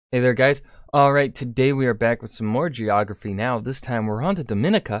Hey there, guys. Alright, today we are back with some more geography now. This time we're on to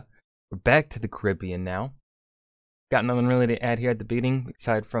Dominica. We're back to the Caribbean now. Got nothing really to add here at the beginning,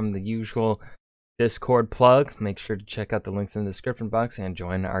 aside from the usual Discord plug. Make sure to check out the links in the description box and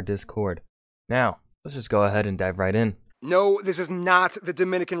join our Discord. Now, let's just go ahead and dive right in. No, this is not the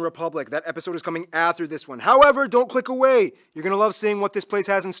Dominican Republic. That episode is coming after this one. However, don't click away. You're gonna love seeing what this place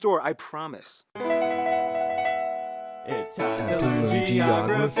has in store, I promise. It's time to learn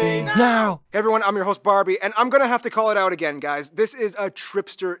geography now! Hey everyone, I'm your host Barbie, and I'm gonna have to call it out again, guys. This is a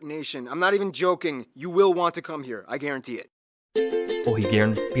tripster nation. I'm not even joking. You will want to come here. I guarantee it. Oh, he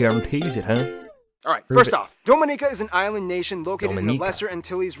guarantees it, huh? Alright, first off, Dominica is an island nation located in the Lesser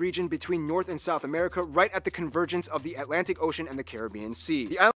Antilles region between North and South America, right at the convergence of the Atlantic Ocean and the Caribbean Sea.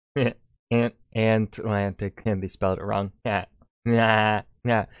 The island Atlantic, and they spelled it wrong. Yeah.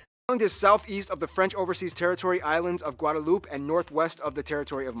 The island is southeast of the French Overseas Territory islands of Guadeloupe and northwest of the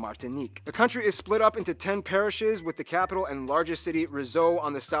territory of Martinique. The country is split up into 10 parishes, with the capital and largest city, Rizzo,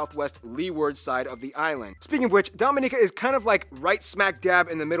 on the southwest leeward side of the island. Speaking of which, Dominica is kind of like right smack dab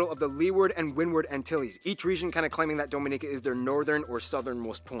in the middle of the leeward and windward Antilles, each region kind of claiming that Dominica is their northern or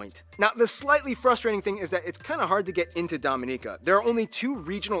southernmost point. Now, the slightly frustrating thing is that it's kind of hard to get into Dominica. There are only two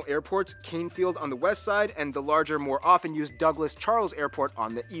regional airports, Canefield on the west side and the larger, more often used Douglas Charles Airport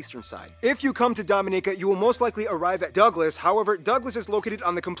on the eastern side. If you come to Dominica, you will most likely arrive at Douglas. However, Douglas is located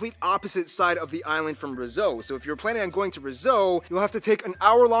on the complete opposite side of the island from Rizzo. So if you're planning on going to Rizzo, you'll have to take an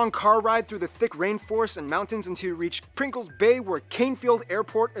hour-long car ride through the thick rainforest and mountains until you reach Pringles Bay, where Canefield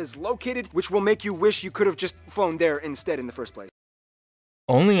Airport is located, which will make you wish you could have just flown there instead in the first place.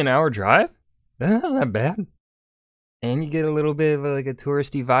 Only an hour drive? That's not bad. And you get a little bit of like a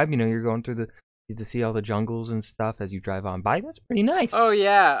touristy vibe. You know, you're going through to see all the jungles and stuff as you drive on by. That's pretty nice. Oh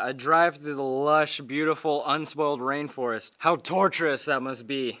yeah, a drive through the lush, beautiful, unspoiled rainforest. How torturous that must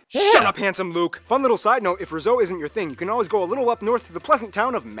be. Yeah. Shut up, handsome Luke. Fun little side note, if Rizzo isn't your thing, you can always go a little up north to the pleasant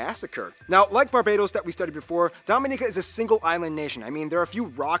town of Massacre. Now, like Barbados that we studied before, Dominica is a single island nation. I mean, there are a few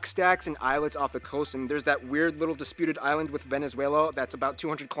rock stacks and islets off the coast, and there's that weird little disputed island with Venezuela that's about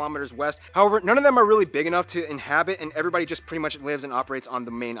 200 kilometers west. However, none of them are really big enough to inhabit, and everybody just pretty much lives and operates on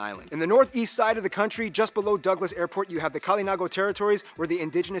the main island. In the northeast side of the country, just below Douglas Airport, you have the Kalinago territories, where the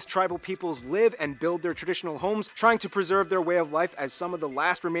indigenous tribal peoples live and build their traditional homes, trying to preserve their way of life as some of the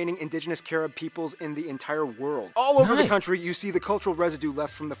last remaining indigenous Carib peoples in the entire world. All over the country, you see the cultural residue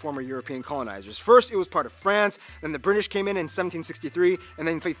left from the former European colonizers. First, it was part of France, then the British came in 1763, and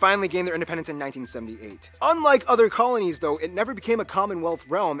then they finally gained their independence in 1978. Unlike other colonies, though, it never became a Commonwealth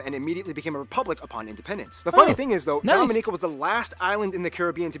realm and immediately became a republic upon independence. The funny thing is, though, Dominica was the last island in the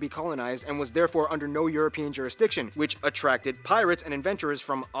Caribbean to be colonized and was therefore under no European jurisdiction, which attracted pirates and adventurers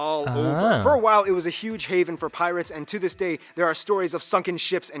from all over. For a while, it was a huge haven for pirates, and to this day, there are stories of sunken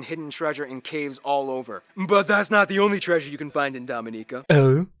ships and hidden treasure in caves all over. But that's not the only treasure you can find in Dominica.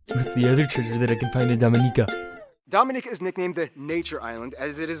 Oh, what's the other treasure that I can find in Dominica? Dominica is nicknamed the Nature Island,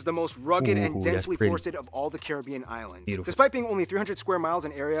 as it is the most rugged and densely forested of all the Caribbean islands. Beautiful. Despite being only 300 square miles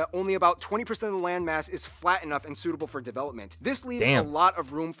in area, only about 20% of the landmass is flat enough and suitable for development. This leaves a lot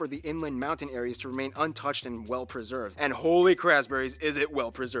of room for the inland mountain areas to remain untouched and well preserved. And holy crasberries, is it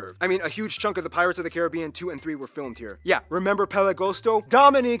well preserved. I mean, a huge chunk of the Pirates of the Caribbean 2 and 3 were filmed here. Yeah, remember Pelagosto?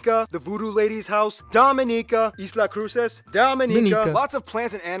 Dominica. The Voodoo Lady's House? Dominica. Isla Cruces? Dominica. Lots of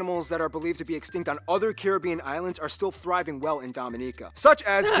plants and animals that are believed to be extinct on other Caribbean islands are still thriving well in Dominica, such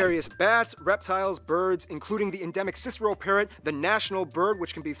as various bats, reptiles, birds, including the endemic Cicero parrot, the national bird,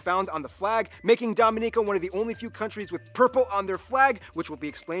 which can be found on the flag, making Dominica one of the only few countries with purple on their flag, which will be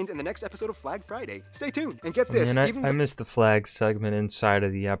explained in the next episode of Flag Friday. Stay tuned, and get this, I missed the flag segment inside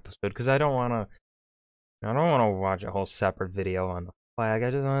of the episode, because I don't want to watch a whole separate video on the flag. I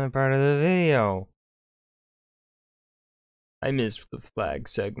just want a part of the video. I missed the flag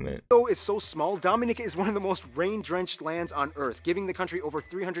segment. Though it's so small, Dominica is one of the most rain-drenched lands on Earth, giving the country over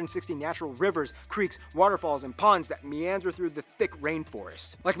 360 natural rivers, creeks, waterfalls, and ponds that meander through the thick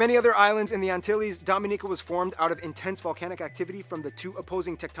rainforest. Like many other islands in the Antilles, Dominica was formed out of intense volcanic activity from the two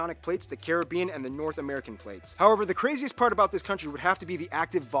opposing tectonic plates, the Caribbean and the North American plates. However, the craziest part about this country would have to be the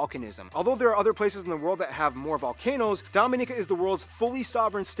active volcanism. Although there are other places in the world that have more volcanoes, Dominica is the world's fully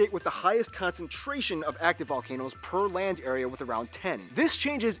sovereign state with the highest concentration of active volcanoes per land area, with around 10. This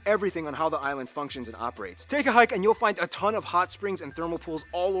changes everything on how the island functions and operates. Take a hike and you'll find a ton of hot springs and thermal pools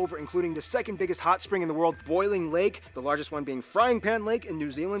all over, including the second biggest hot spring in the world, Boiling Lake, the largest one being Frying Pan Lake in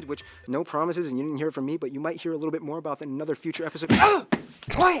New Zealand, which no promises, and you didn't hear from me, but you might hear a little bit more about that in another future episode.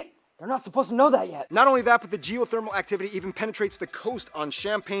 Quiet! They're not supposed to know that yet. Not only that, but the geothermal activity even penetrates the coast on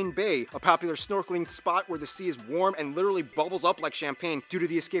Champagne Bay, a popular snorkeling spot where the sea is warm and literally bubbles up like champagne due to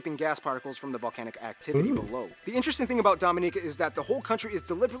the escaping gas particles from the volcanic activity below. The interesting thing about Dominica is that the whole country is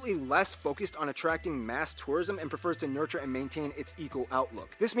deliberately less focused on attracting mass tourism and prefers to nurture and maintain its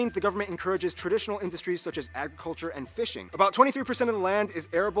eco-outlook. This means the government encourages traditional industries such as agriculture and fishing. About 23% of the land is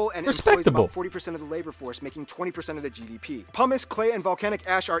arable and employs about 40% of the labor force, making 20% of the GDP. Pumice, clay, and volcanic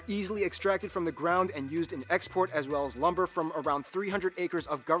ash are easily extracted from the ground and used in export, as well as lumber from around 300 acres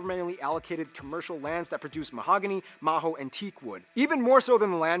of governmentally allocated commercial lands that produce mahogany, maho, and teak wood. Even more so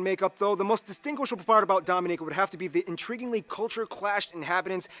than the land makeup, though, the most distinguishable part about Dominica would have to be the intriguingly culture-clashed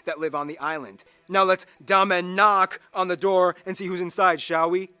inhabitants that live on the island. Now let's knock on the door and see who's inside, shall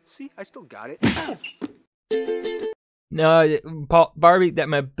we? See, I still got it. No, Paul, Barbie, that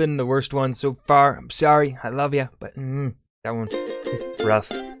might have been the worst one so far. I'm sorry, I love you, but that one, rough.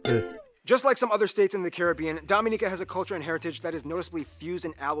 Just like some other states in the Caribbean, Dominica has a culture and heritage that is noticeably fused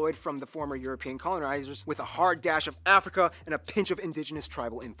and alloyed from the former European colonizers with a hard dash of Africa and a pinch of indigenous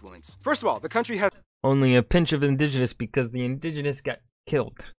tribal influence. First of all, the country has only a pinch of indigenous because the indigenous got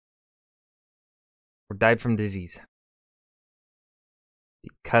killed or died from disease.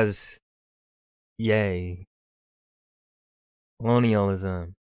 Because, yay.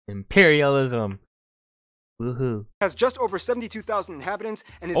 Colonialism. Imperialism. Woohoo. Has just over 72,000 inhabitants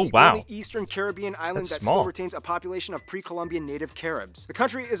and is the only Eastern Caribbean island that still retains a population of pre-Columbian native Caribs. The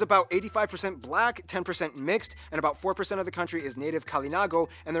country is about 85% black, 10% mixed, and about 4% of the country is native Kalinago,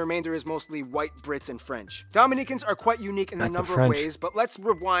 and the remainder is mostly white Brits and French. Dominicans are quite unique in a number of ways, but let's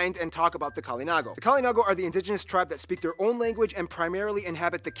rewind and talk about the Kalinago. The Kalinago are the indigenous tribe that speak their own language and primarily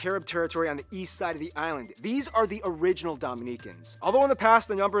inhabit the Carib territory on the east side of the island. These are the original Dominicans. Although in the past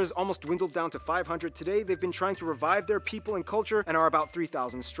the number has almost dwindled down to 500, today they've been trying to revive their people and culture and are about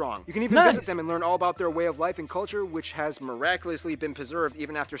 3,000 strong. You can even visit them and learn all about their way of life and culture, which has miraculously been preserved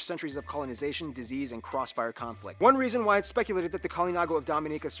even after centuries of colonization, disease, and crossfire conflict. One reason why it's speculated that the Kalinago of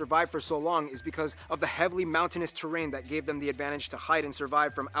Dominica survived for so long is because of the heavily mountainous terrain that gave them the advantage to hide and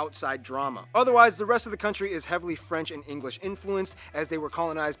survive from outside drama. Otherwise, the rest of the country is heavily French and English influenced, as they were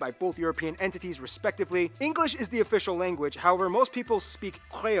colonized by both European entities respectively. English is the official language, however most people speak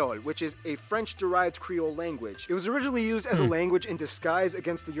Creole, which is a French-derived Creole language. It was originally used as a language in disguise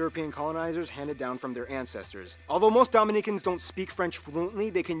against the European colonizers handed down from their ancestors. Although most Dominicans don't speak French fluently,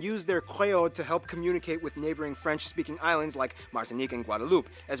 they can use their Creole to help communicate with neighboring French-speaking islands like Martinique and Guadeloupe,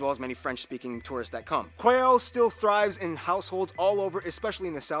 as well as many French-speaking tourists that come. Creole still thrives in households all over, especially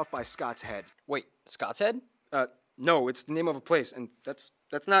in the South by Scott's Head. Wait, Scott's Head? No, it's the name of a place, and that's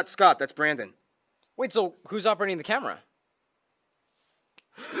not Scott, that's Brandon. Wait, so who's operating the camera?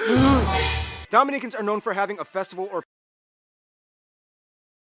 Dominicans are known for having a festival or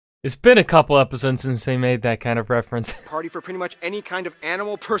It's been a couple episodes since they made that kind of reference. party for pretty much any kind of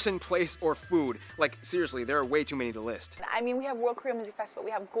animal, person, place, or food. Like, seriously, there are way too many to list. I mean, we have World Creole Music Festival,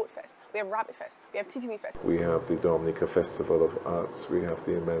 we have Goat Fest, we have Rabbit Fest, we have TTV Fest. We have the Dominica Festival of Arts, we have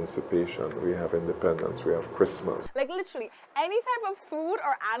the Emancipation, we have Independence, we have Christmas. Like literally, any type of food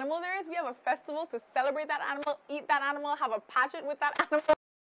or animal there is, we have a festival to celebrate that animal, eat that animal, have a pageant with that animal.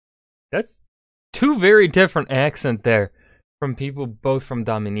 That's two very different accents there from people both from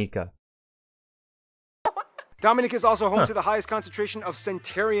Dominica. Dominica is also home to the highest concentration of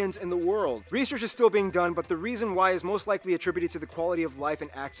centenarians in the world. Research is still being done, but the reason why is most likely attributed to the quality of life and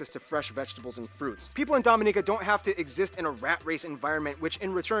access to fresh vegetables and fruits. People in Dominica don't have to exist in a rat race environment, which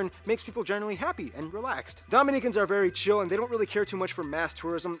in return makes people generally happy and relaxed. Dominicans are very chill and they don't really care too much for mass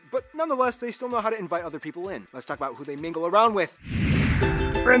tourism, but nonetheless, they still know how to invite other people in. Let's talk about who they mingle around with.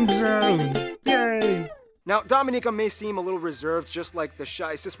 Friend zone! Yay! Now, Dominica may seem a little reserved, just like the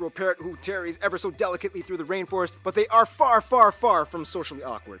shy Cicero parrot who tarries ever so delicately through the rainforest, but they are far, far, far from socially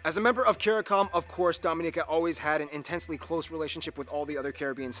awkward. As a member of CARICOM, of course, Dominica always had an intensely close relationship with all the other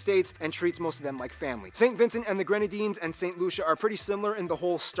Caribbean states and treats most of them like family. St. Vincent and the Grenadines and St. Lucia are pretty similar in the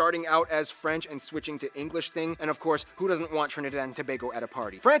whole starting out as French and switching to English thing, and of course, who doesn't want Trinidad and Tobago at a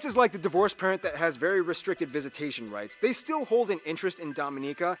party? France is like the divorced parent that has very restricted visitation rights. They still hold an interest in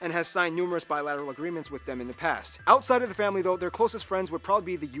Dominica and has signed numerous bilateral agreements with them in the past. Outside of the family, though, their closest friends would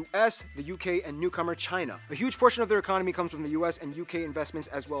probably be the US, the UK, and newcomer China. A huge portion of their economy comes from the US and UK investments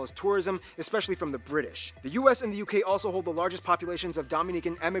as well as tourism, especially from the British. The US and the UK also hold the largest populations of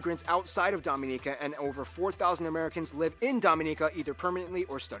Dominican immigrants outside of Dominica, and over 4,000 Americans live in Dominica either permanently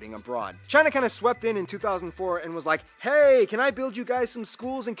or studying abroad. China kind of swept in 2004 and was like, hey, can I build you guys some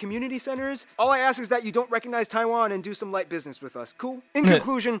schools and community centers? All I ask is that you don't recognize Taiwan and do some light business with us. Cool? In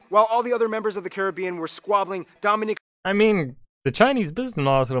conclusion, while all the other members of the Caribbean were squabbling, Dominica The Chinese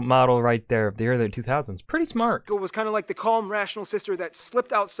business model right there of the early 2000s. Pretty smart. Was kind of like the calm, rational sister that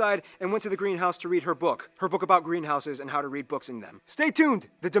slipped outside and went to the greenhouse to read her book about greenhouses and how to read books in them. Stay tuned.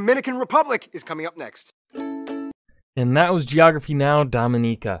 The Dominican Republic is coming up next. And that was Geography Now,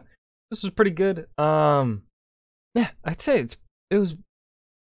 Dominica. This was pretty good. Yeah, I'd say it was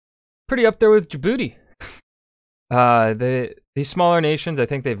pretty up there with Djibouti. These smaller nations, I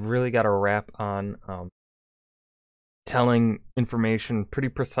think they've really got a wrap on telling information pretty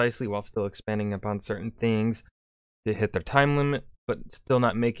precisely while still expanding upon certain things. They hit their time limit, but still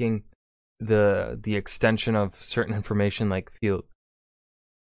not making the extension of certain information like feel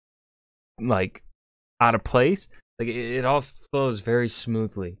like out of place. Like it all flows very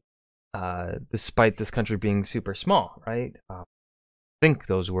smoothly, despite this country being super small, right? I think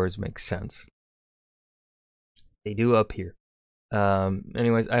those words make sense. They do up here.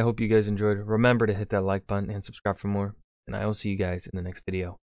 Anyways, I hope you guys enjoyed. Remember to hit that like button and subscribe for more. And I will see you guys in the next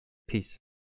video. Peace.